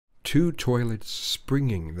2 toilets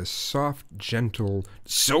springing the soft, gentle,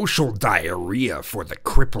 social diarrhea for the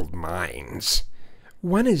crippled minds.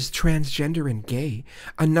 One is transgender and gay.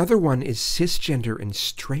 Another one is cisgender and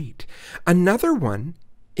straight. Another one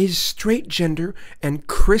is straight gender and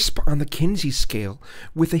crisp on the Kinsey scale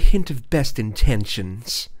with a hint of best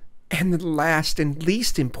intentions. And the last and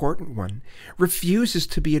least important one refuses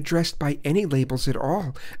to be addressed by any labels at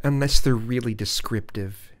all unless they're really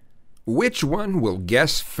descriptive. Which one will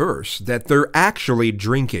guess first that they're actually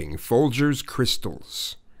drinking Folgers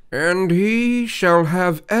crystals? And he shall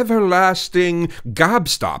have everlasting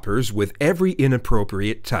gobstoppers with every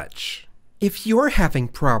inappropriate touch. If you're having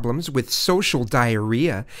problems with social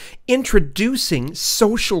diarrhea, introducing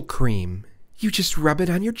Social Cream. You just rub it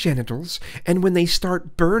on your genitals, and when they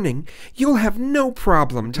start burning, you'll have no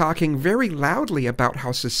problem talking very loudly about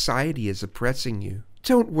how society is oppressing you.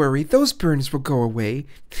 Don't worry, those burns will go away.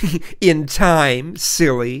 In time,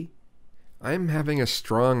 silly. I'm having a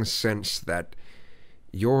strong sense that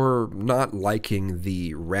you're not liking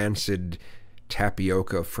the rancid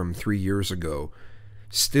tapioca from 3 years ago.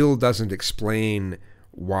 Still doesn't explain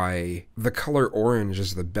why the color orange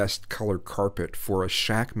is the best color carpet for a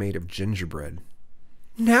shack made of gingerbread.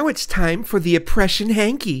 Now it's time for the oppression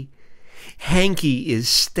hanky. Hanky is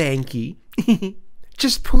stanky.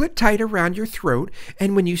 Just pull it tight around your throat,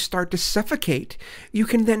 and when you start to suffocate, you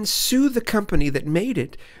can then sue the company that made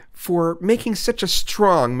it for making such a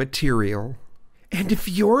strong material. And if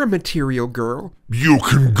you're a material girl, you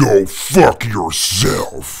can go fuck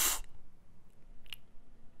yourself.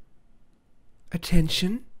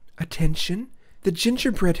 Attention, attention. The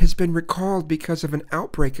gingerbread has been recalled because of an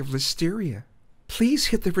outbreak of listeria. Please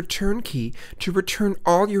hit the return key to return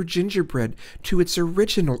all your gingerbread to its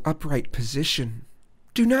original upright position.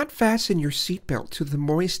 Do not fasten your seatbelt to the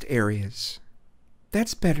moist areas.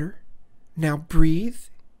 That's better. Now breathe.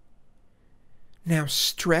 Now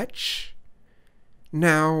stretch.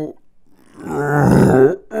 Now...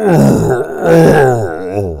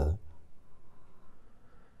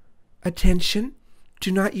 Attention,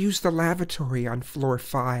 do not use the lavatory on floor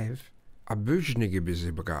 5.